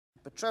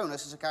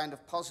Patronus is a kind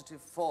of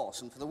positive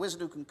force, and for the wizard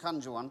who can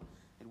conjure one,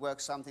 it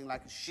works something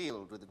like a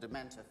shield with a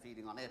Dementor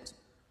feeding on it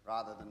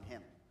rather than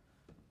him.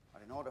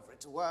 But in order for it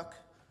to work,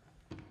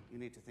 you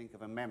need to think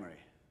of a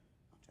memory.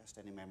 Not just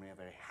any memory, a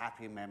very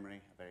happy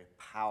memory, a very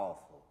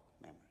powerful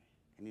memory.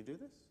 Can you do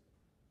this?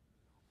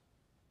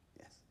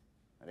 Yes.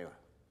 Very well.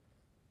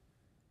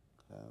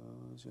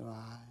 Close your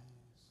eyes.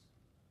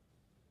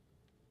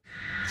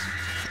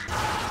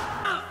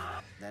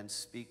 Then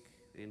speak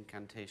the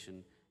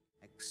incantation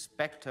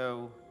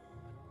Expecto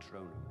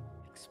Patronum.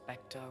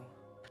 Expecto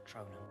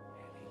Patronum.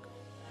 Here we go.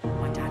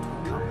 My dad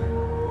will come.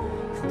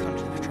 He'll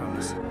conjure the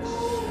Patronus.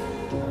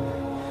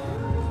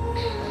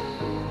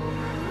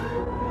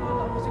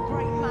 Father was a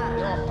great man.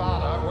 Your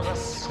father was a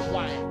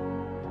swine.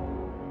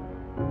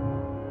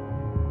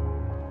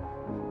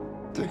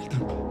 Take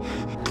them,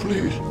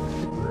 please.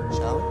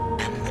 Shall we?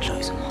 I'm the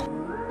chosen one.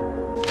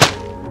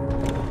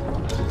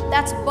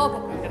 That's a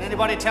boggart. Can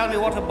anybody tell me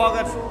what a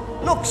boggart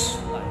looks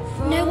like?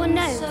 No one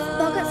knows.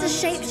 Boggarts are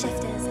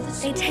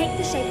shapeshifters. They take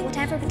the shape of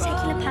whatever a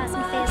particular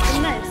person fears the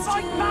most.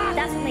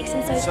 That's what makes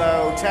them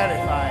So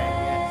terrifying,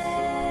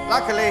 yes.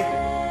 Luckily,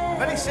 a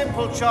very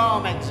simple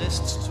charm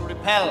exists to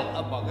repel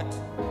a boggart.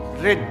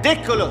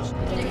 Ridiculous!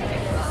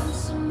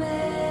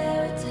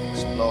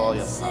 Explore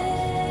your past.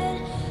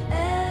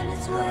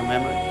 You have a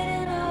memory.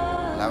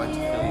 Allow it to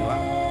fill you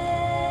up.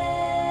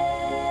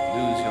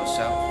 Lose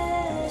yourself.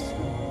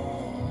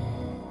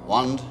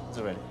 Wand at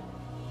the ready.